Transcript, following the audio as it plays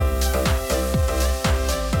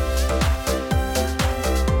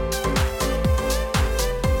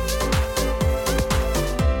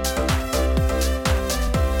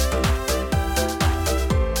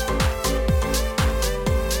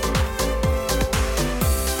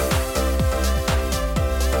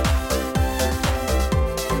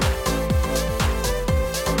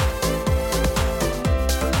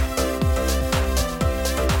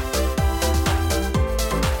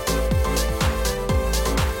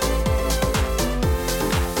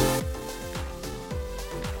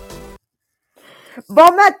Bon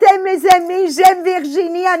matin, mes amis. J'aime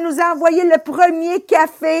Virginie. Elle nous a envoyé le premier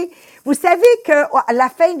café. Vous savez qu'à la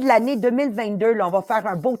fin de l'année 2022, là, on va faire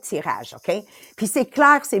un beau tirage, OK? Puis c'est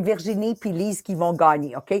clair, c'est Virginie puis Lise qui vont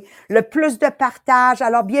gagner, OK? Le plus de partage.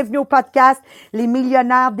 Alors, bienvenue au podcast Les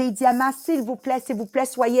Millionnaires des Diamants. S'il vous plaît,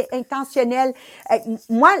 soyez intentionnels.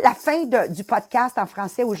 Moi, la fin du podcast en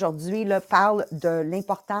français aujourd'hui là, parle de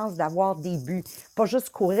l'importance d'avoir des buts, pas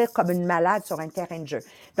juste courir comme une malade sur un terrain de jeu.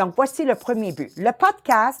 Donc, voici le premier but. Le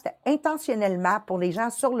podcast, intentionnellement, pour les gens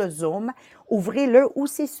sur le Zoom, ouvrez-le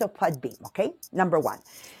aussi sur Podbeam, OK? Number one.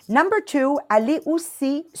 Number two, allez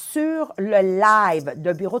aussi sur le live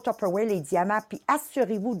de Bureau Tupperware Les Diamants, puis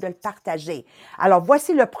assurez-vous de le partager. Alors,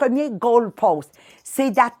 voici le premier goal post.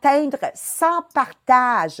 C'est d'atteindre 100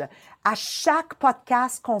 partages à chaque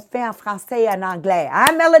podcast qu'on fait en français et en anglais.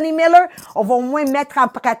 Hein, Melanie Miller? On va au moins mettre en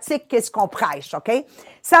pratique qu'est-ce qu'on prêche, OK?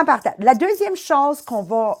 100 partages. La deuxième chose on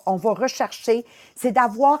va rechercher, c'est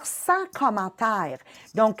d'avoir 100 commentaires.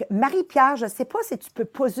 Donc, Marie-Pierre, je ne sais pas si tu peux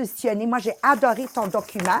positionner. Moi, j'ai adoré ton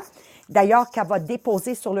document. D'ailleurs, qu'elle va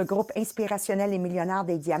déposer sur le groupe inspirationnel Les Millionnaires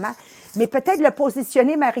des Diamants. Mais peut-être le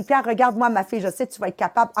positionner, Marie-Pierre, regarde-moi ma fille, je sais que tu vas être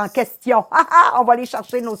capable en question. On va aller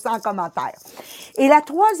chercher nos 100 commentaires. Et la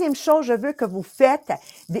troisième chose, je veux que vous faites,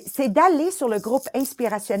 c'est d'aller sur le groupe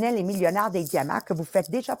inspirationnel Les Millionnaires des Diamants, que vous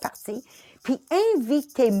faites déjà partie, puis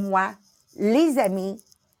invitez-moi, les amis,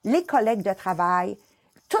 les collègues de travail,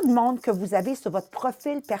 tout le monde que vous avez sur votre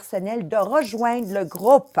profil personnel de rejoindre le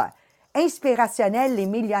groupe inspirationnel Les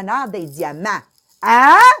Millionnaires des Diamants.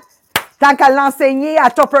 Hein? Tant qu'à l'enseigner à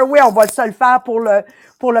Tupperware, on va se le faire pour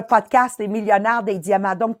le podcast Les Millionnaires des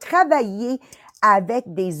Diamants. Donc, travaillez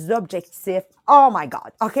avec des objectifs. Oh my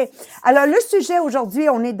God. OK. Alors, le sujet aujourd'hui,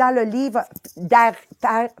 on est dans le livre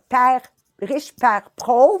Père, riche, Père,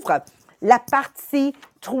 pauvre. La partie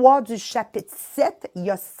 3 du chapitre 7. Il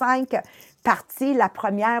y a 5 parties. La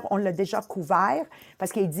première, on l'a déjà couvert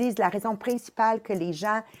parce qu'ils disent la raison principale que les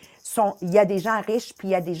gens il y a des gens riches puis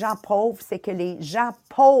il y a des gens pauvres, c'est que les gens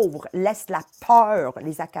pauvres laissent la peur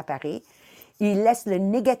les accaparer. Ils laissent le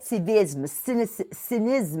négativisme,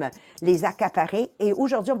 cynisme les accaparer. Et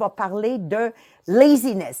aujourd'hui, on va parler de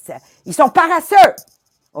laziness. Ils sont paresseux.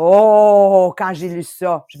 Oh, quand j'ai lu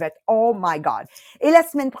ça, je vais être « Oh my God ». Et la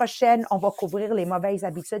semaine prochaine, on va couvrir les mauvaises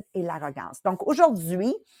habitudes et l'arrogance. Donc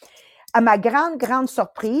aujourd'hui, à ma grande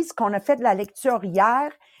surprise, qu'on a fait de la lecture hier,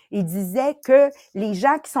 il disait que les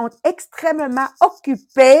gens qui sont extrêmement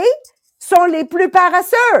occupés sont les plus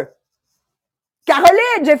paresseux.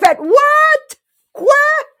 Caroline, j'ai fait « What? Quoi? »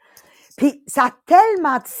 Puis ça a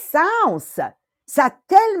tellement de sens. Ça a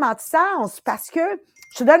tellement de sens parce que,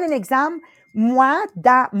 je te donne un exemple, moi,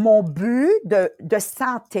 dans mon but de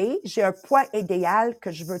santé, j'ai un poids idéal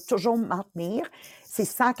que je veux toujours maintenir. C'est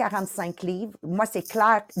 145 livres. Moi, c'est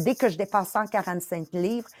clair, dès que je dépasse 145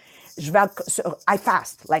 livres, je vais I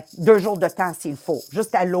fast, 2 jours de temps s'il faut,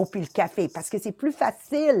 juste à l'eau puis le café, parce que c'est plus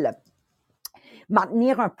facile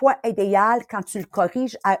maintenir un poids idéal quand tu le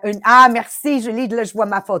corriges à une... Ah, merci, Julie, là, je vois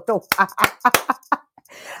ma photo.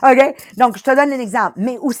 OK? Donc, je te donne un exemple.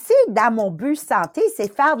 Mais aussi, dans mon but santé, c'est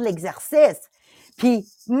faire de l'exercice. Puis,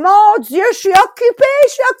 mon Dieu, je suis occupée.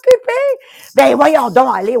 Ben, voyons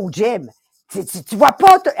donc, aller au gym. Tu vois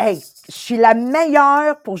pas... Hey, je suis la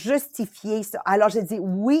meilleure pour justifier ça. Alors, j'ai dit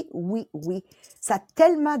oui. Ça a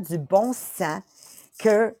tellement du bon sens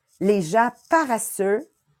que les gens paresseux,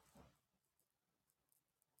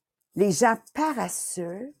 et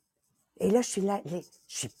là, je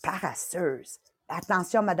suis paresseuse.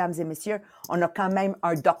 Attention, mesdames et messieurs, on a quand même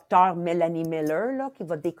un docteur Melanie Miller là, qui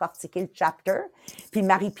va décortiquer le chapter. Puis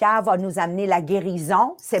Marie-Pierre va nous amener la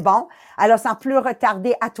guérison. C'est bon? Alors, sans plus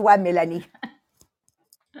retarder, à toi, Mélanie.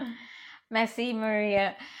 Merci,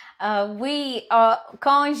 Maria. Oui,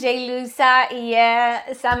 quand j'ai lu ça hier,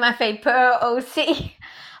 ça m'a fait peur aussi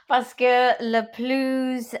parce que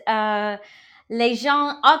les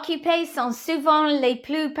gens occupés sont souvent les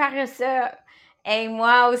plus paresseux. Et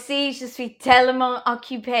moi aussi, je suis tellement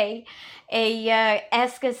occupée. Et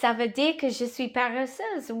est-ce que ça veut dire que je suis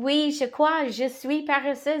paresseuse? Oui, je crois, je suis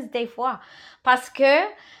paresseuse des fois. Parce que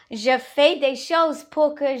je fais des choses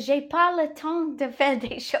pour que j'ai pas le temps de faire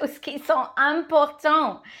des choses qui sont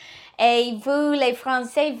importantes. Et vous, les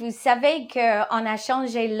Français, vous savez qu'on a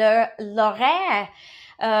changé l'horaire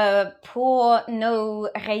pour nos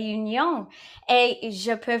réunions. Et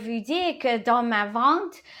je peux vous dire que dans ma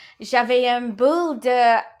vente, j'avais un boule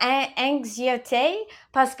d'anxiété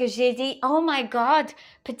parce que j'ai dit, oh my God,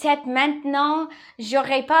 peut-être maintenant,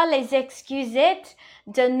 j'aurai pas les excusettes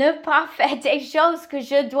de ne pas faire des choses que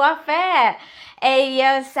je dois faire. Et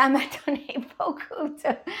ça m'a donné beaucoup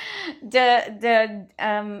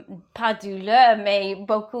pas douleur, mais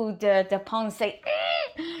beaucoup de pensées.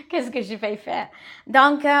 Qu'est-ce que je vais faire?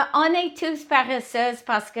 Donc, on est tous paresseuses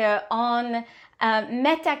parce qu'on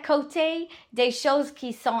met à côté des choses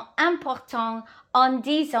qui sont importantes en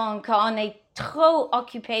disant qu'on est trop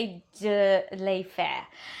occupé de les faire.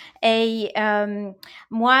 Et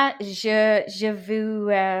moi, je vous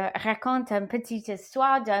raconte une petite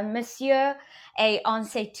histoire d'un monsieur, et on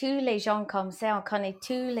sait tous les gens comme ça, on connaît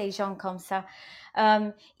tous les gens comme ça.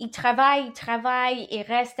 Il travaille, il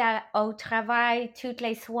reste au travail toutes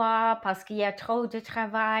les soirs parce qu'il y a trop de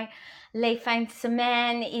travail. Les fins de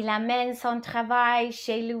semaine, il amène son travail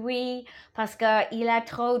chez lui parce qu'il a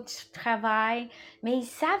trop de travail. Mais il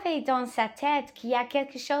savait dans sa tête qu'il y a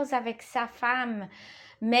quelque chose avec sa femme.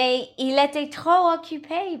 Mais il était trop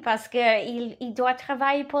occupé parce qu'il doit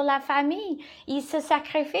travailler pour la famille. Il se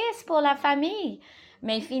sacrifie pour la famille.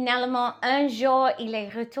 Mais finalement, un jour, il est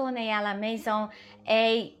retourné à la maison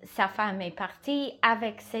et sa femme est partie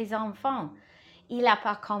avec ses enfants. Il n'a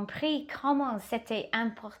pas compris comment c'était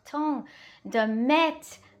important de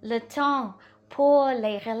mettre le temps pour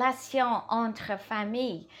les relations entre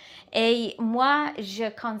familles. Et moi, je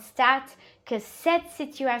constate que cette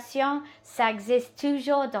situation, ça existe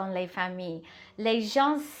toujours dans les familles. Les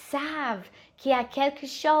gens savent qu'il y a quelque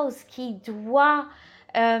chose qui doit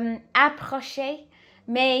approcher,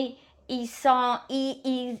 mais ils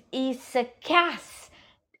se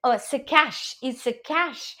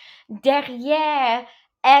cachent derrière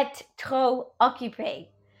être trop occupés.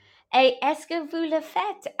 Et est-ce que vous le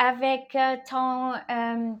faites avec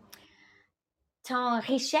ton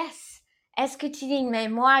richesse? Est-ce que tu dis, mais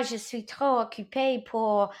moi, je suis trop occupée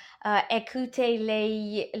pour écouter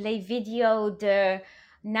les vidéos de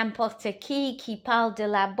n'importe qui parle de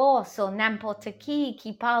la bourse, ou n'importe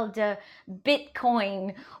qui parle de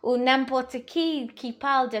Bitcoin, ou n'importe qui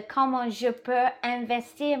parle de comment je peux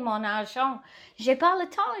investir mon argent. J'ai pas le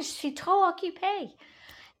temps, je suis trop occupée.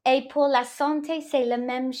 Et pour la santé, c'est la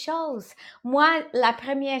même chose. Moi, la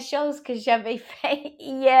première chose que j'avais fait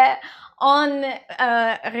hier en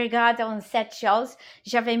regardant cette chose,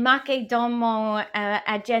 j'avais marqué dans mon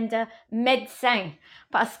agenda médecin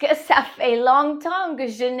parce que ça fait longtemps que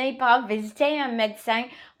je n'ai pas visité un médecin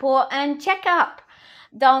pour un check-up.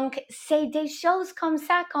 Donc, c'est des choses comme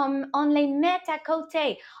ça, comme on les met à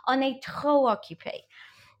côté. On est trop occupé.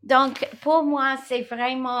 Donc, pour moi, c'est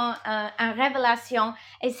vraiment une révélation.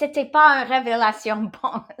 Et c'était pas une révélation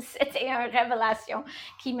bonne. C'était une révélation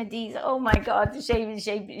qui me dit, oh my God,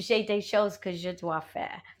 j'ai des choses que je dois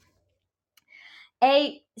faire.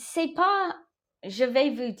 Et c'est pas, je vais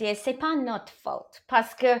vous dire, c'est pas notre faute.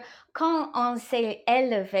 Parce que quand on s'est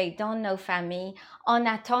élevé dans nos familles, on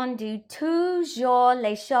a entendu toujours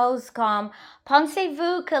les choses comme,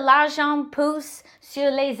 pensez-vous que l'argent pousse sur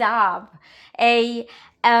les arbres? Et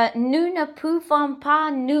nous ne pouvons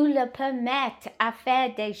pas nous le permettre à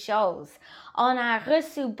faire des choses. On a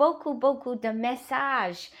reçu beaucoup de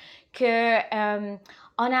messages que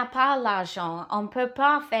on n'a pas l'argent, on ne peut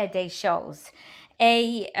pas faire des choses.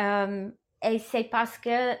 Et c'est parce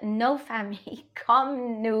que nos familles,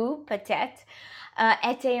 comme nous peut-être,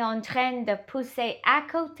 étaient en train de pousser à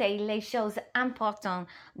côté les choses importantes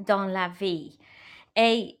dans la vie.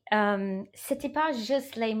 Et c'était pas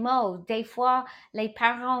juste les mots. Des fois, les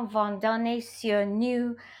parents vont donner sur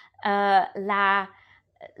nous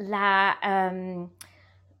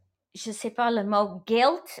je sais pas le mot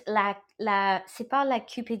guilt, c'est pas la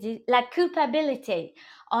culpabilité.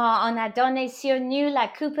 On a donné sur nous la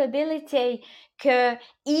culpabilité que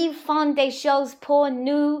ils font des choses pour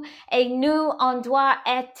nous et nous on doit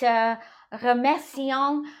être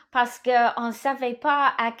remerciants parce que on savait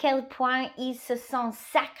pas à quel point ils se sont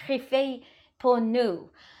sacrifiés pour nous.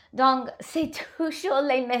 Donc, c'est toujours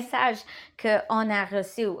les messages qu'on a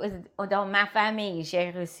reçus. Dans ma famille,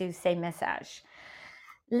 j'ai reçu ces messages.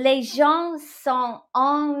 Les gens sont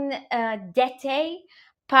endettés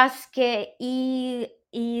parce qu'ils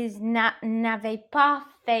n'avaient pas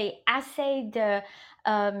fait assez de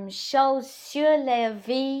choses sur leur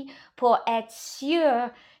vie pour être sûrs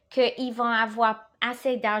qu'ils vont avoir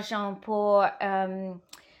assez d'argent pour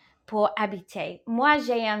habiter. Moi,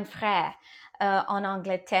 j'ai un frère en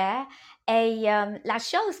Angleterre et la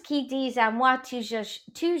chose qu'ils disent à moi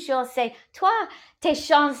toujours c'est « Toi, t'es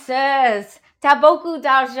chanceuse, t'as beaucoup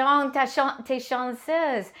d'argent, t'es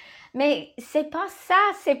chanceuse. » Mais c'est pas ça,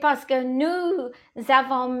 c'est parce que nous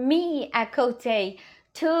avons mis à côté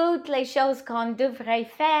toutes les choses qu'on devrait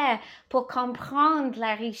faire pour comprendre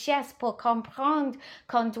la richesse, pour comprendre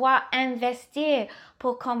qu'on doit investir,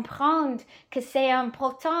 pour comprendre que c'est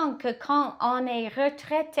important que quand on est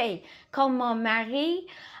retraité, comme mon mari,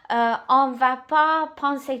 on va pas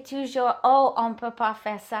penser toujours, oh, on peut pas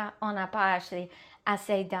faire ça, on n'a pas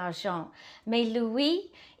assez d'argent. Mais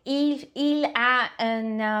lui, il a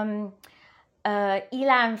une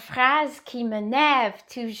phrase qui m'énerve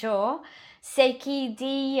toujours, c'est qu'il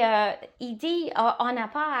dit, oh, on n'a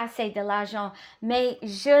pas assez de l'argent, mais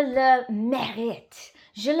je le mérite.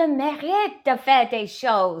 Je le mérite de faire des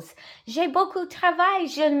choses. J'ai beaucoup de travail,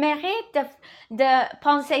 je le mérite de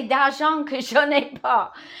penser d'argent que je n'ai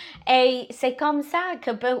pas. Et c'est comme ça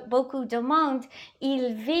que beaucoup de monde,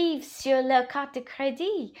 ils vivent sur leur carte de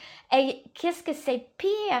crédit. Et qu'est-ce que c'est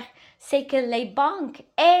pire? C'est que les banques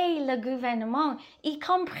et le gouvernement, ils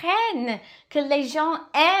comprennent que les gens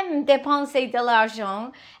aiment dépenser de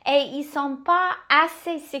l'argent et ils sont pas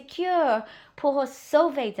assez sûrs pour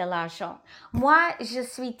sauver de l'argent. Moi, je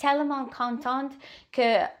suis tellement contente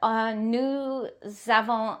que nous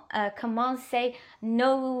avons commencé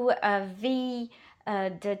nos vies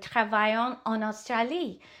de travaillant en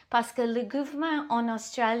Australie parce que le gouvernement en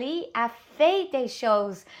Australie a fait des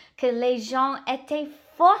choses que les gens étaient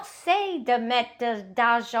forcés de mettre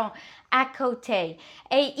d'argent à côté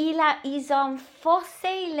et ils ont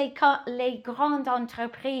forcé les grandes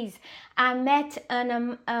entreprises à mettre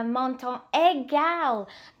un montant égal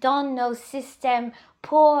dans nos systèmes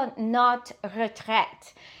pour notre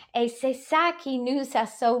retraite. Et c'est ça qui nous a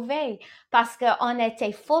sauvés parce qu'on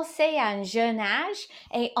était forcés à un jeune âge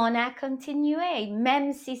et on a continué,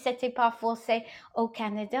 même si c'était pas forcé au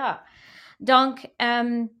Canada. Donc,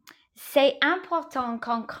 c'est important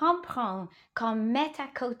qu'on comprenne, qu'on mette à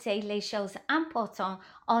côté les choses importantes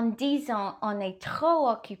en disant on est trop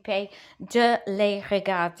occupé de les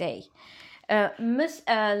regarder.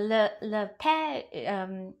 Le père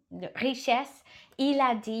richesse,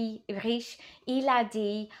 riche, il a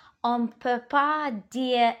dit, on ne peut pas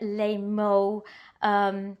dire les mots,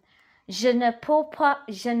 je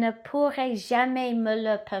ne pourrai jamais me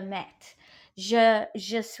le permettre.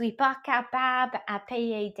 Je suis pas capable à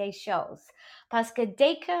payer des choses. Parce que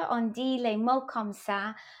dès qu'on dit les mots comme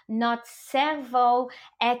ça, notre cerveau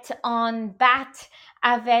est en batte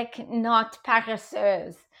avec notre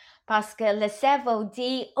paresseuse. Parce que le cerveau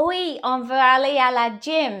dit, oui, on veut aller à la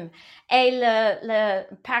gym. Et le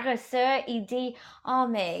paresseux, il dit, oh,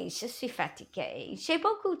 mais je suis fatigué. J'ai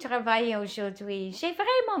beaucoup travaillé aujourd'hui. J'ai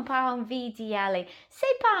vraiment pas envie d'y aller.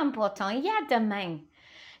 C'est pas important. Il y a demain.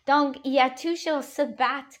 Donc, il y a toujours ce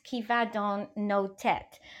battre qui va dans nos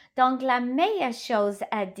têtes. Donc, la meilleure chose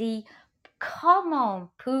à dire, comment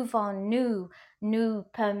pouvons-nous nous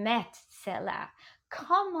permettre cela?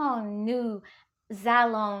 Comment nous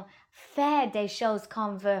allons faire des choses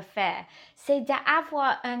qu'on veut faire? C'est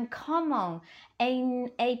d'avoir un comment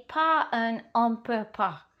et pas un on peut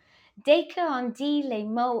pas. Dès qu'on dit les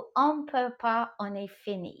mots on peut pas, on est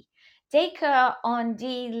fini. Dès qu'on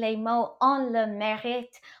dit les mots on le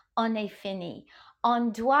mérite, on est fini. On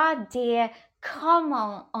doit dire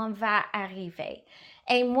comment on va arriver.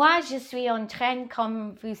 Et moi, je suis en train,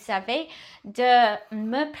 comme vous savez, de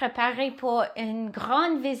me préparer pour une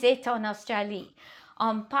grande visite en Australie.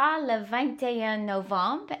 On part le 21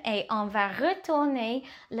 novembre et on va retourner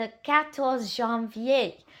le 14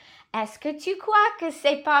 janvier. Est-ce que tu crois que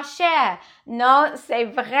c'est pas cher? Non, c'est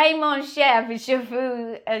vraiment cher, je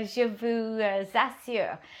vous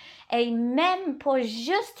assure. Et même pour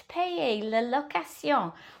juste payer la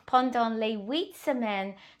location pendant les 8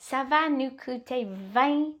 semaines, ça va nous coûter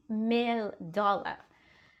 20 000 $.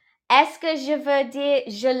 Est-ce que je veux dire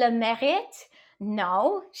je le mérite?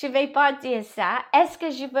 Non, je vais pas dire ça. Est-ce que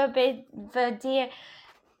je veux dire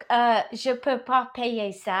je peux pas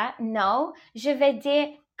payer ça? Non, je vais dire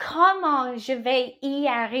comment je vais y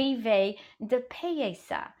arriver de payer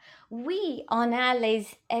ça. Oui, on a les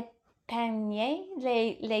épargnés,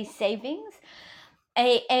 les savings,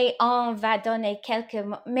 et on va donner quelques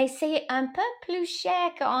mots, mais c'est un peu plus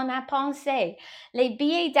cher qu'on a pensé. Les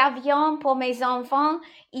billets d'avion pour mes enfants,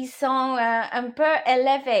 ils sont un peu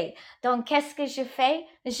élevés. Donc, qu'est-ce que je fais?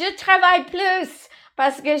 Je travaille plus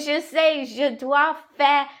parce que je sais, je dois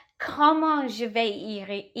faire comment je vais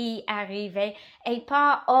y arriver et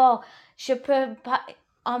pas, oh, je peux pas,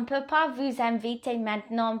 on peut pas vous inviter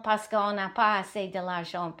maintenant parce qu'on n'a pas assez de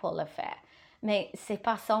l'argent pour le faire. Mais c'est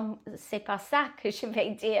pas ça que je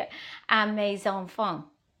vais dire à mes enfants.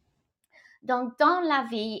 Donc, dans la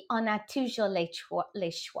vie, on a toujours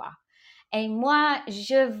les choix. Et moi,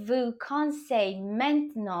 je vous conseille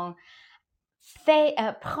maintenant,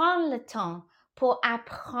 prendre le temps pour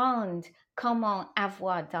apprendre comment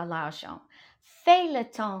avoir de l'argent. Fais le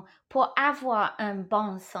temps pour avoir une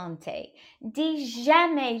bonne santé. Dis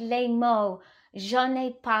jamais les mots « je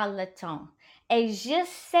n'ai pas le temps ». Et je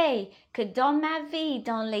sais que dans ma vie,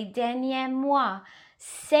 dans les derniers mois,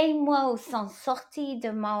 ces mots sont sortis de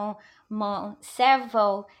mon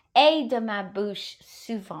cerveau et de ma bouche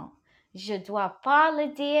souvent. Je dois pas le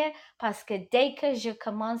dire parce que dès que je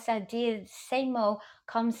commence à dire ces mots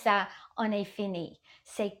comme ça, on est fini.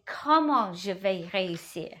 C'est comment je vais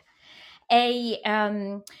réussir. Et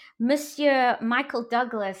Monsieur Michael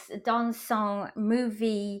Douglas, dans son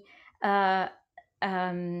movie Wall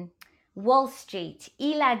Street,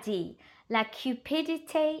 il a dit « La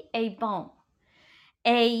cupidité est bon ».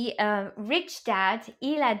 Et Rich Dad,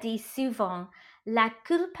 il a dit souvent « La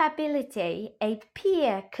culpabilité est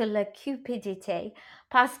pire que la cupidité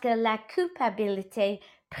parce que la culpabilité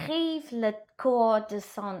prive le corps de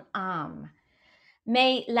son âme ».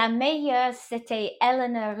 Mais la meilleure, c'était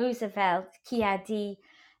Eleanor Roosevelt qui a dit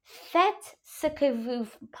 « Faites ce que vous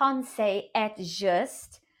pensez être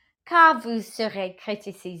juste, car vous serez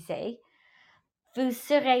critiqué. Vous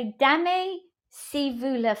serez damné si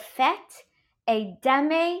vous le faites et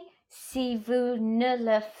damné si vous ne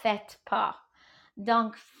le faites pas.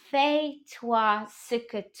 Donc, fais-toi ce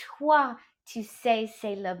que toi, tu sais,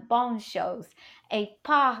 c'est la bonne chose et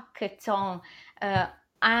pas que ton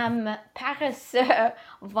âme paresseux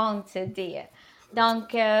vont te dire.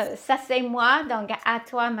 Donc, ça c'est moi. Donc, à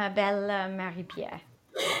toi, ma belle Marie-Pierre.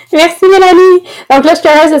 Merci Mélanie. Donc là, je suis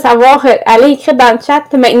curieuse de savoir, allez écrire dans le chat,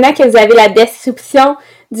 maintenant que vous avez la description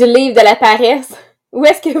du livre de la paresse, où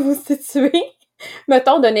est-ce que vous vous situez,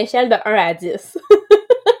 mettons, d'une échelle de 1 à 10.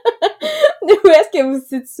 Où est-ce que vous vous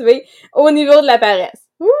situez au niveau de la paresse?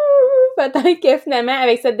 Peut-être que finalement,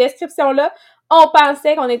 avec cette description-là, on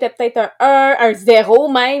pensait qu'on était peut-être un 1, un 0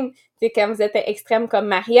 même, c'est quand vous êtes extrême comme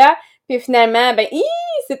Maria, puis finalement,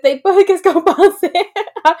 c'est peut-être pas qu'est-ce qu'on pensait,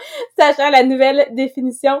 sachant la nouvelle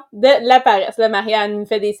définition de la paresse. Là, Maria nous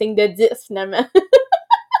fait des signes de 10 finalement.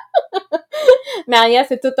 Maria,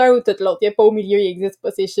 c'est tout un ou tout l'autre. Il n'y a pas au milieu, il n'existe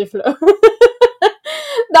pas ces chiffres-là.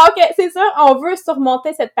 Donc, c'est sûr, on veut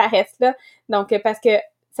surmonter cette paresse-là. Donc, parce que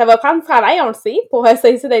ça va prendre du travail, on le sait, pour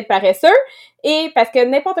cesser d'être paresseux. Et parce que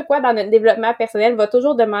n'importe quoi dans notre développement personnel va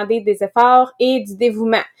toujours demander des efforts et du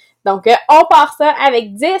dévouement. Donc, on part ça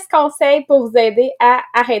avec 10 conseils pour vous aider à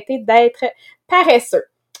arrêter d'être paresseux.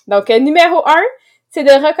 Donc, numéro 1, c'est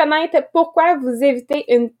de reconnaître pourquoi vous évitez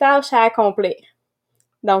une tâche à accomplir.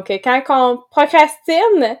 Donc, quand on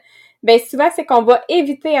procrastine, souvent, c'est qu'on va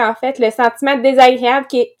éviter, en fait, le sentiment désagréable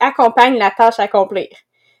qui accompagne la tâche à accomplir.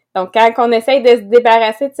 Donc, quand on essaye de se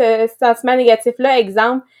débarrasser de ce sentiment négatif-là,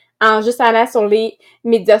 exemple, en juste allant sur les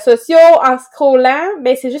médias sociaux, en scrollant,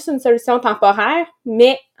 c'est juste une solution temporaire,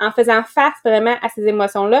 mais en faisant face vraiment à ces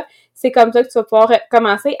émotions-là, c'est comme ça que tu vas pouvoir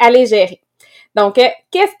commencer à les gérer. Donc,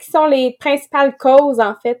 qu'est-ce qui sont les principales causes,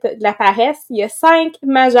 en fait, de la paresse? Il y a 5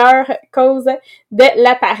 majeures causes de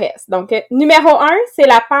la paresse. Donc, numéro 1, c'est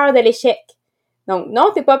la peur de l'échec. Donc,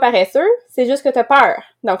 non, t'es pas paresseux, c'est juste que t'as peur.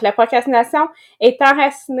 Donc, la procrastination est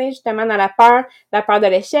enracinée justement dans la peur de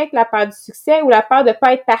l'échec, la peur du succès ou la peur de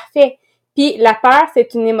pas être parfait. Puis, la peur,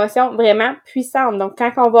 c'est une émotion vraiment puissante. Donc,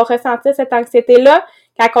 quand on va ressentir cette anxiété-là,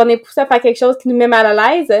 quand on est poussé à faire quelque chose qui nous met mal à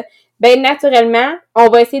l'aise, naturellement, on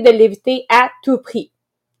va essayer de l'éviter à tout prix.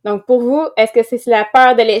 Donc, pour vous, est-ce que c'est la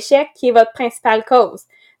peur de l'échec qui est votre principale cause?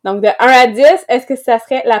 Donc, de 1 à 10, est-ce que ça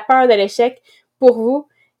serait la peur de l'échec pour vous?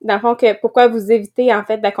 Dans le fond, pourquoi vous évitez, en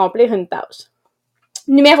fait, d'accomplir une tâche.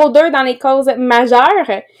 Numéro 2, dans les causes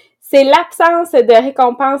majeures, c'est l'absence de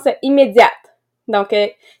récompense immédiate. Donc,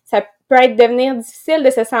 ça peut devenir difficile de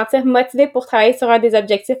se sentir motivé pour travailler sur un des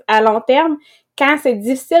objectifs à long terme quand c'est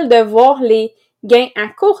difficile de voir les gains à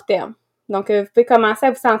court terme. Donc, vous pouvez commencer à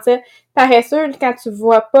vous sentir paresseux quand tu ne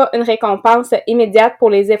vois pas une récompense immédiate pour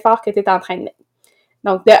les efforts que tu es en train de mettre.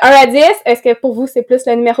 Donc, de 1 à 10, est-ce que pour vous, c'est plus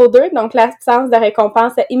le numéro 2, donc l'absence de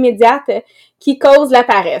récompense immédiate qui cause la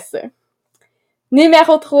paresse?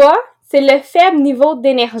 Numéro 3, c'est le faible niveau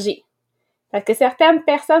d'énergie. Parce que certaines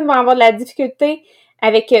personnes vont avoir de la difficulté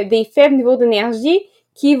avec des faibles niveaux d'énergie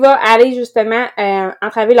qui va aller justement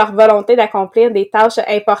entraver leur volonté d'accomplir des tâches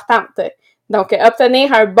importantes. Donc,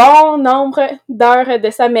 obtenir un bon nombre d'heures de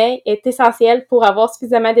sommeil est essentiel pour avoir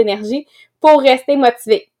suffisamment d'énergie pour rester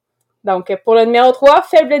motivé. Donc, pour le numéro 3,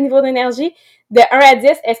 faible niveau d'énergie, de 1 à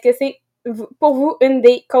 10, est-ce que c'est pour vous une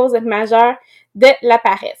des causes majeures de la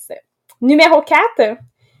paresse? Numéro 4,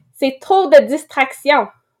 c'est trop de distractions.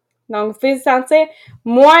 Donc, vous pouvez vous sentir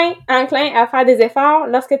moins enclin à faire des efforts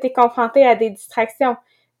lorsque tu es confronté à des distractions.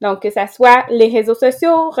 Donc, que ça soit les réseaux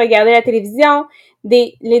sociaux, regarder la télévision,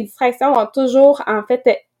 les distractions vont toujours, en fait,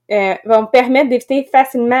 vont permettre d'éviter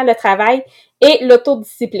facilement le travail et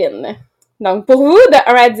l'autodiscipline. Donc, pour vous, de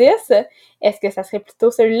 1 à 10, est-ce que ça serait plutôt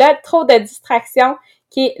celui-là, trop de distractions,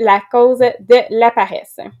 qui est la cause de la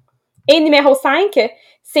paresse? Et numéro 5,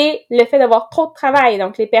 c'est le fait d'avoir trop de travail.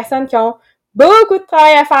 Donc, les personnes qui ont beaucoup de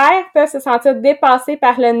travail à faire peuvent se sentir dépassées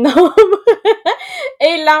par le nombre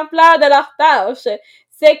et l'ampleur de leurs tâches,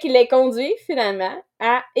 ce qui les conduit finalement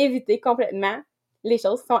à éviter complètement les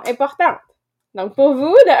choses qui sont importantes. Donc, pour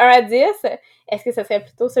vous, de 1 à 10, est-ce que ce serait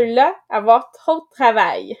plutôt celui-là, avoir trop de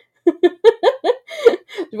travail?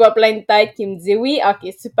 Je vois plein de têtes qui me disent oui,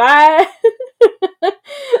 ok, super.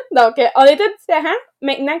 Donc, on est tous différents.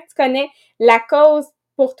 Maintenant que tu connais la cause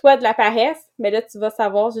pour toi de la paresse, mais là, tu vas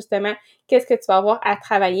savoir justement qu'est-ce que tu vas avoir à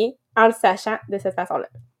travailler en le sachant de cette façon-là.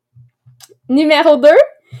 Numéro 2,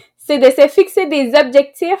 c'est de se fixer des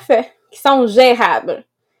objectifs qui sont gérables.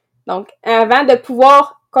 Donc, avant de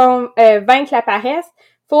pouvoir vaincre la paresse,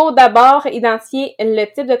 il faut d'abord identifier le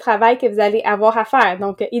type de travail que vous allez avoir à faire.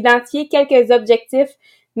 Donc, identifier quelques objectifs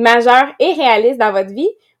majeurs et réalistes dans votre vie,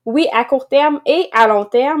 oui, à court terme et à long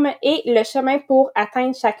terme, et le chemin pour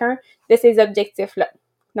atteindre chacun de ces objectifs-là.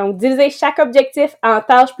 Donc, diviser chaque objectif en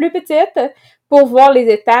tâches plus petites pour voir les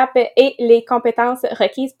étapes et les compétences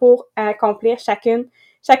requises pour accomplir chacun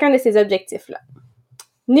de ces objectifs-là.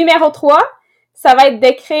 Numéro 3, ça va être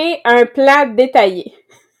de créer un plan détaillé.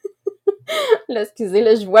 Là, excusez,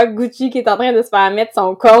 là, je vois Gucci qui est en train de se faire mettre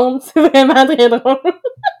son compte. C'est vraiment très drôle.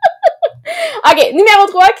 OK, numéro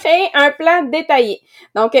 3, créer un plan détaillé.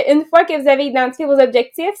 Donc, une fois que vous avez identifié vos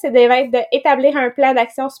objectifs, c'est d'établir un plan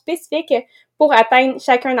d'action spécifique pour atteindre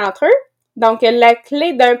chacun d'entre eux. Donc, la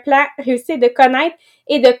clé d'un plan réussi est de connaître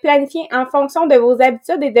et de planifier en fonction de vos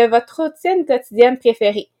habitudes et de votre routine quotidienne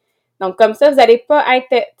préférée. Donc, comme ça, vous allez pouvoir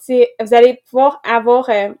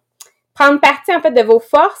prendre partie, en fait, de vos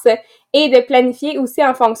forces et de planifier aussi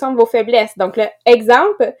en fonction de vos faiblesses. Donc,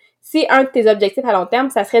 exemple, si un de tes objectifs à long terme,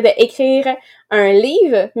 ça serait d'écrire un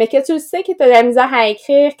livre, mais que tu le sais que tu as de la misère à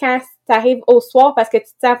écrire quand tu arrives au soir parce que tu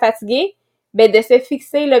te sens fatigué, ben de se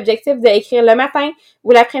fixer l'objectif d'écrire le matin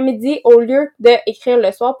ou l'après-midi au lieu d'écrire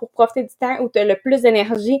le soir pour profiter du temps où tu as le plus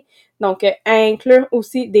d'énergie. Donc, à inclure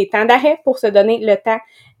aussi des temps d'arrêt pour se donner le temps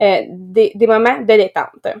des moments de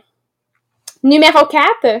détente. Numéro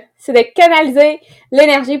 4, c'est de canaliser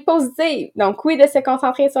l'énergie positive. Donc, oui, de se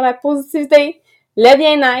concentrer sur la positivité, le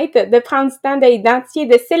bien-être, de prendre du temps d'identifier,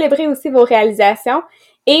 de célébrer aussi vos réalisations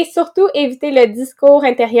et surtout éviter le discours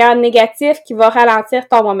intérieur négatif qui va ralentir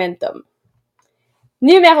ton momentum.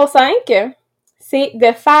 Numéro 5, c'est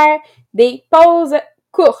de faire des pauses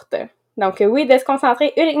courtes. Donc, oui, de se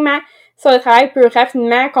concentrer uniquement sur le travail peut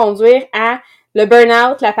rapidement conduire à le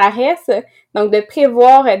burn-out, la paresse. Donc, de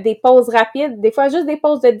prévoir des pauses rapides, des fois juste des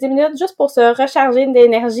pauses de 10 minutes, juste pour se recharger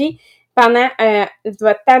d'énergie pendant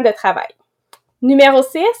votre temps de travail. Numéro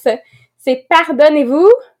 6, c'est pardonnez-vous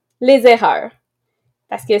les erreurs.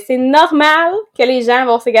 Parce que c'est normal que les gens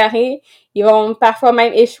vont s'égarer, ils vont parfois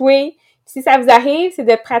même échouer. Si ça vous arrive, c'est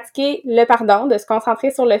de pratiquer le pardon, de se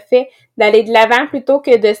concentrer sur le fait d'aller de l'avant plutôt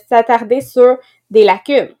que de s'attarder sur des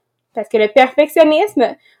lacunes. Parce que le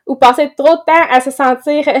perfectionnisme ou passer trop de temps à se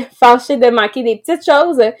sentir fâché de manquer des petites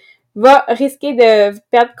choses va risquer de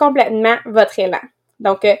perdre complètement votre élan.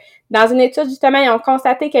 Donc, dans une étude, justement, ils ont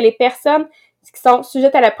constaté que les personnes qui sont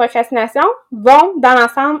sujettes à la procrastination vont, dans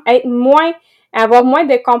l'ensemble, avoir moins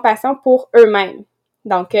de compassion pour eux-mêmes.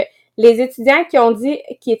 Donc, les étudiants qui ont dit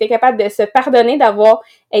qu'ils étaient capables de se pardonner d'avoir,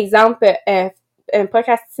 exemple,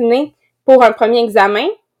 procrastiné pour un premier examen,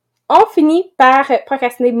 ont fini par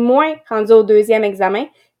procrastiner moins rendu au deuxième examen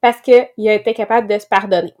parce qu'ils étaient capables de se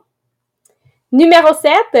pardonner. Numéro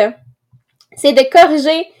 7, c'est de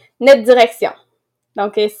corriger notre direction.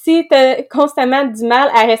 Donc, si tu as constamment du mal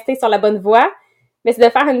à rester sur la bonne voie, mais c'est de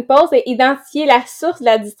faire une pause et identifier la source de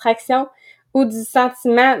la distraction ou du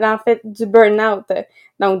sentiment, en fait, du burn-out.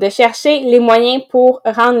 Donc, de chercher les moyens pour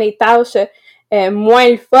rendre les tâches moins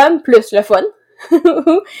le fun, plus le fun.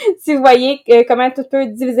 Si vous voyez comment tu peux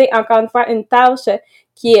diviser, encore une fois, une tâche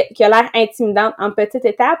qui a l'air intimidante en petites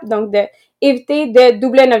étapes. Donc, éviter de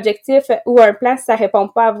doubler un objectif ou un plan si ça répond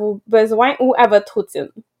pas à vos besoins ou à votre routine.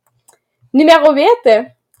 Numéro 8,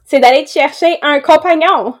 c'est d'aller chercher un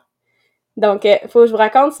compagnon. Donc, faut que je vous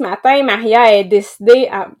raconte, ce matin, Maria est décidée,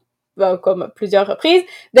 comme à plusieurs reprises,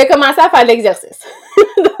 de commencer à faire de l'exercice.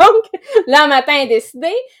 Donc, là, le matin, elle est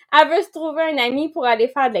décidée, elle veut se trouver un ami pour aller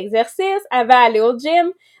faire de l'exercice, elle va aller au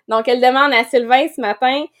gym. Donc, elle demande à Sylvain ce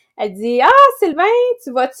matin, elle dit « Ah, Sylvain,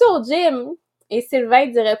 tu vas-tu au gym? » Et Sylvain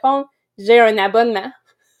dit répondre « J'ai un abonnement. »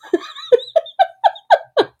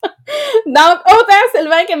 Donc, autant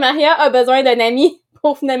Sylvain que Maria a besoin d'un ami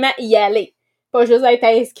pour finalement y aller. Pas juste être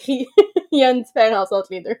inscrit. Il y a une différence entre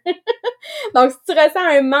les deux. Donc, si tu ressens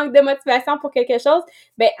un manque de motivation pour quelque chose,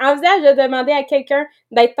 ben envisage de demander à quelqu'un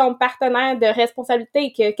d'être ton partenaire de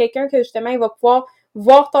responsabilité, que quelqu'un que justement, il va pouvoir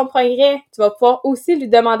voir ton progrès. Tu vas pouvoir aussi lui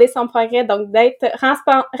demander son progrès. Donc, d'être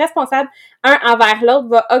responsable un envers l'autre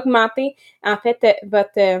va augmenter, en fait,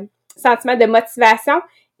 votre sentiment de motivation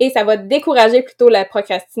et ça va décourager plutôt la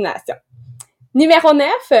procrastination. Numéro 9,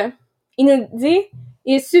 il nous dit,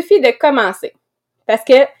 il suffit de commencer. Parce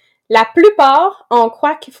que la plupart, on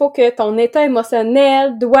croit qu'il faut que ton état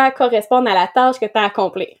émotionnel doit correspondre à la tâche que tu as à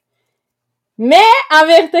accomplir. Mais, en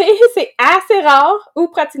vérité, c'est assez rare ou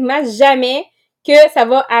pratiquement jamais que ça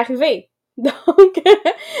va arriver. Donc,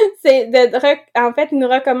 en fait, il nous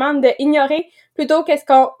recommande d'ignorer plutôt qu'est-ce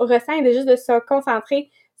qu'on ressent et de juste de se concentrer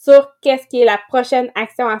sur qu'est-ce qui est la prochaine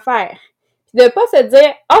action à faire. Puis de pas se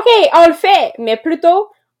dire, OK, on le fait, mais plutôt,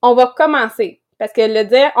 on va commencer. Parce que le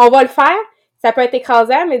dire, on va le faire, ça peut être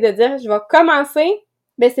écrasant, mais de dire, je vais commencer,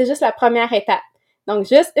 ben c'est juste la première étape. Donc,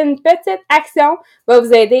 juste une petite action va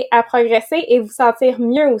vous aider à progresser et vous sentir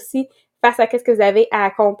mieux aussi face à ce que vous avez à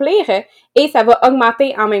accomplir. Et ça va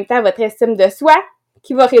augmenter en même temps votre estime de soi,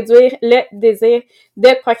 qui va réduire le désir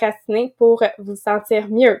de procrastiner pour vous sentir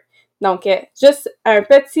mieux. Donc, juste un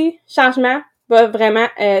petit changement va vraiment,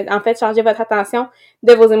 en fait, changer votre attention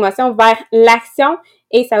de vos émotions vers l'action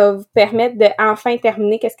et ça va vous permettre de enfin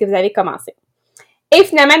terminer ce que vous avez commencé. Et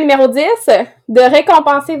finalement, numéro 10, de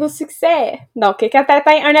récompenser vos succès. Donc, quand tu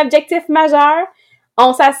atteins un objectif majeur,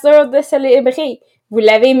 on s'assure de célébrer. Vous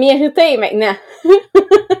l'avez mérité maintenant.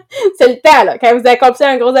 C'est le temps, là, quand vous accomplissez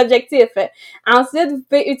un gros objectif. Ensuite, vous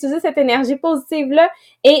pouvez utiliser cette énergie positive-là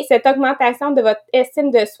et cette augmentation de votre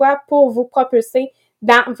estime de soi pour vous propulser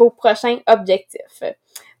dans vos prochains objectifs.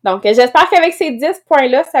 Donc, j'espère qu'avec ces 10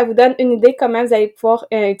 points-là, ça vous donne une idée comment vous allez pouvoir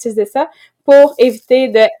utiliser ça pour éviter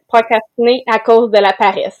de procrastiner à cause de la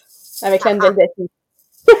paresse avec la nouvelle décennie.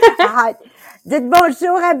 Dites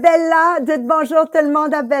bonjour à Bella. Dites bonjour tout le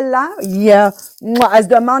monde à Bella. Elle se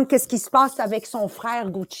demande qu'est-ce qui se passe avec son frère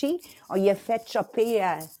Gucci. On y a fait chopper,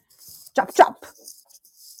 chop.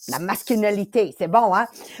 La masculinité, c'est bon, hein?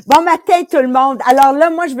 Bon matin tout le monde. Alors là,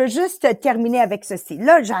 moi, je veux juste terminer avec ceci.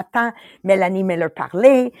 Là, j'attends Mélanie Miller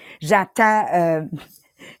parler. J'attends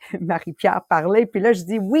Marie-Pierre parler. Puis là, je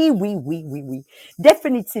dis oui.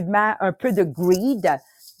 Définitivement, un peu de greed.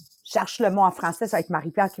 Cherche le mot en français, ça va être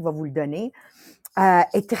Marie-Pierre qui va vous le donner.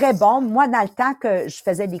 Est très bon. Moi, dans le temps que je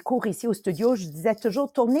faisais des cours ici au studio, je disais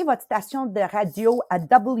toujours, tournez votre station de radio à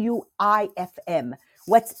WIFM.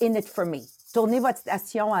 What's in it for me? Tournez votre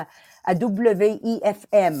station à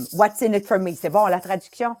WIFM. What's in it for me? C'est bon, la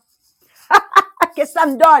traduction? Qu'est-ce que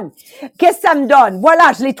ça me donne?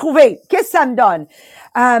 Voilà, je l'ai trouvé. Qu'est-ce que ça me donne?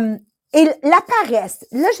 Et la paresse.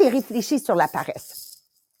 Là, j'ai réfléchi sur la paresse.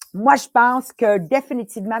 Moi, je pense que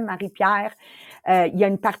définitivement, Marie-Pierre, il y a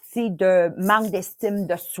une partie de manque d'estime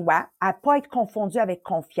de soi, à pas être confondue avec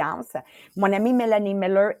confiance. Mon amie Mélanie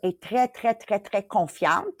Miller est très, très, très, très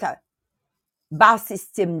confiante. Basse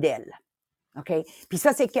estime d'elle. OK? Puis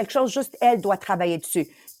ça, c'est quelque chose, juste elle doit travailler dessus.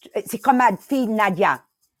 C'est comme ma fille Nadia.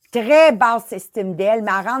 Très basse estime d'elle,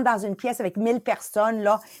 mais elle rentre dans une pièce avec 1000 personnes,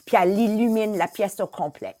 là, puis elle illumine la pièce au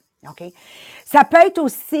complet. OK? Ça peut être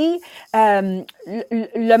aussi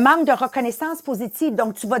le manque de reconnaissance positive.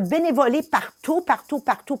 Donc, tu vas te bénévoler partout,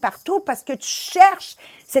 parce que tu cherches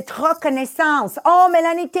cette reconnaissance. Oh,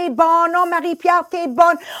 Mélanie, t'es bonne. Oh, Marie-Pierre, t'es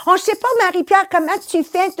bonne. Oh, je sais pas, Marie-Pierre, comment tu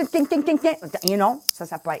fais? You know,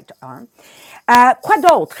 ça peut être un. Quoi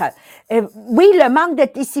d'autre? Oui, le manque de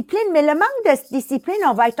discipline, mais le manque de discipline,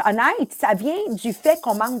 on va être honnête, ça vient du fait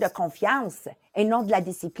qu'on manque de confiance et non de la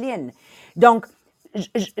discipline. Donc,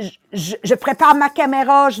 je prépare ma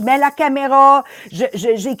caméra, je mets la caméra,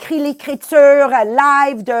 j'écris l'écriture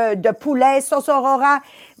live de poulet sauce aurora,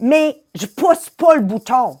 mais je pousse pas le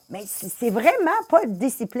bouton. Mais c'est vraiment pas de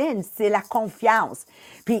discipline, c'est la confiance.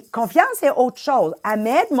 Puis confiance, c'est autre chose.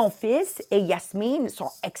 Ahmed, mon fils, et Yasmine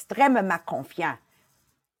sont extrêmement confiants.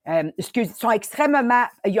 Sont extrêmement,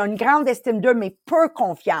 il y a une grande estime d'eux, mais peu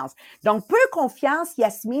confiance. Donc, peu confiance,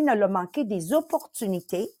 Yasmine, elle a manqué des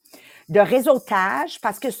opportunités de réseautage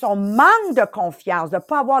parce que son manque de confiance, de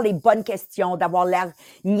pas avoir les bonnes questions, d'avoir l'air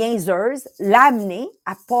niaiseuse, l'a amené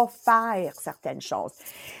à pas faire certaines choses.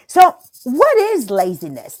 So, what is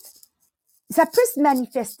laziness? Ça peut se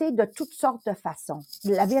manifester de toutes sortes de façons.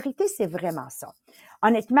 La vérité, c'est vraiment ça.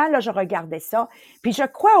 Honnêtement, là, je regardais ça. Puis je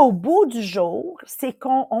crois au bout du jour, c'est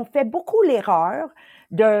qu'on fait beaucoup l'erreur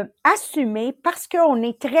de assumer parce qu'on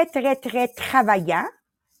est très, très, très travaillant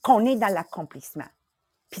qu'on est dans l'accomplissement.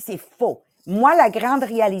 Puis c'est faux. Moi, la grande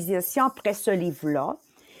réalisation après ce livre-là,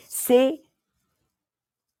 c'est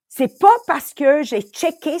pas parce que j'ai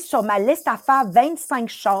checké sur ma liste à faire 25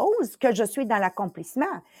 choses que je suis dans l'accomplissement.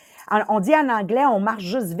 On dit en anglais, on marche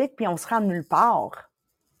juste vite puis on se rend nulle part.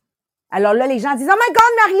 Alors là, les gens disent « Oh my God,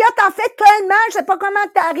 Maria, t'en fais tellement, je sais pas comment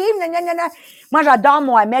t'arrives. » Moi, j'adore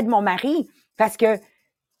Mohamed, mon mari, parce que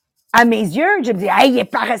à mes yeux, je me dis « Hey, il est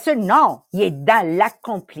paresseux. » Non, il est dans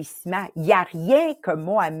l'accomplissement. Il n'y a rien que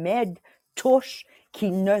Mohamed touche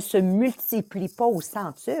qui ne se multiplie pas au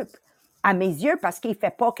centuple. À mes yeux, parce qu'il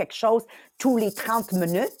fait pas quelque chose tous les 30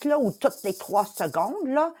 minutes, là, ou toutes les 3 secondes,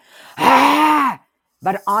 là. Ah!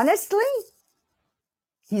 But honestly,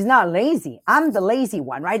 he's not lazy. I'm the lazy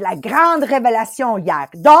one, right? La grande révélation hier.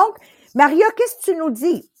 Donc, Maria, qu'est-ce que tu nous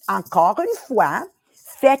dis? Encore une fois,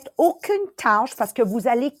 faites aucune tâche parce que vous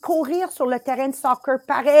allez courir sur le terrain de soccer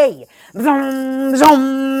pareil. Zoom,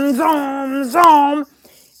 zoom, zoom, zoom.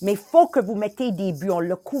 Mais il faut que vous mettez des buts. On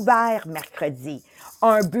l'a couvert mercredi.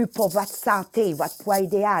 Un but pour votre santé, votre poids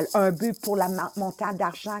idéal. Un but pour le montant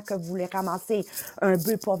d'argent que vous voulez ramasser. Un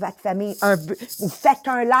but pour votre famille. Un but. Vous faites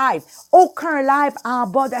un live. Aucun live en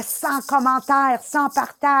bas de 100 commentaires, 100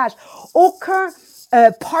 partages. Aucun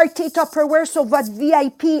party Tupperware sur votre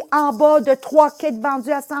VIP en bas de 3 kits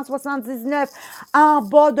vendus à 179, en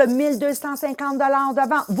bas de 1250 $ de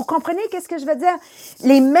vente. Vous comprenez qu'est-ce que je veux dire?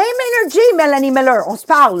 Les mêmes énergies, Mélanie Miller, on se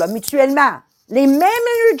parle là, mutuellement. Les mêmes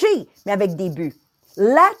énergies, mais avec des buts.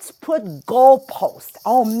 Let's put goalposts.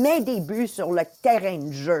 On met des buts sur le terrain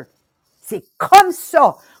de jeu. C'est comme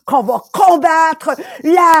ça qu'on va combattre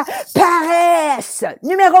la paresse.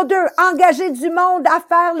 Numéro 2, engager du monde à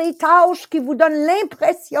faire les tâches qui vous donnent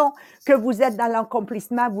l'impression que vous êtes dans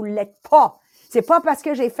l'accomplissement. Vous ne l'êtes pas. C'est pas parce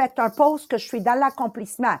que j'ai fait un post que je suis dans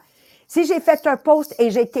l'accomplissement. Si j'ai fait un post et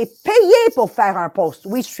j'ai été payée pour faire un post,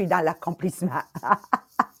 oui, je suis dans l'accomplissement.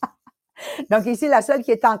 Donc ici, la seule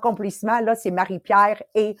qui est en accomplissement, là, c'est Marie-Pierre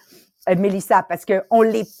et Mélissa, parce qu'on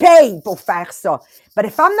les paye pour faire ça. But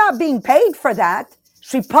if I'm not being paid for that, je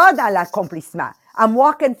suis pas dans l'accomplissement. I'm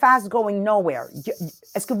walking fast, going nowhere.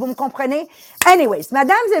 Est-ce que vous me comprenez? Anyways,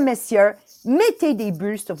 mesdames et messieurs, mettez des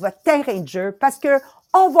buts sur votre terrain de jeu parce que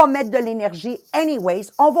on va mettre de l'énergie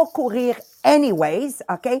anyways, on va courir anyways,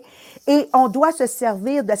 OK? Et on doit se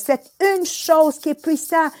servir de cette une chose qui est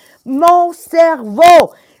puissante, mon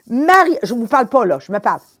cerveau. Maria, je vous parle pas là, je me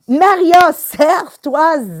parle. Maria,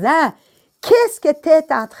 serve-toi-en. Qu'est-ce que tu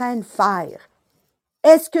es en train de faire?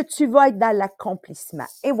 Est-ce que tu vas être dans l'accomplissement?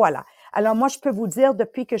 Et voilà. Alors moi, je peux vous dire,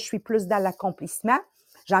 depuis que je suis plus dans l'accomplissement,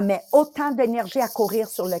 j'en mets autant d'énergie à courir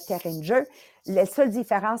sur le terrain de jeu. La seule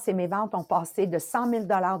différence, c'est mes ventes ont passé de 100 000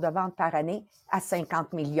 $ de ventes par année à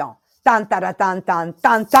 50 millions. Tant, tant, tant, tant,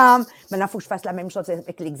 tant, tant. Maintenant, il faut que je fasse la même chose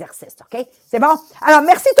avec l'exercice, OK? C'est bon? Alors,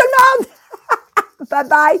 merci tout le monde! Bye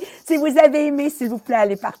bye. Si vous avez aimé, s'il vous plaît,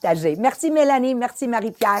 allez partager. Merci Mélanie, merci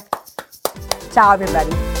Marie-Pierre. Ciao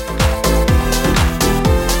everybody.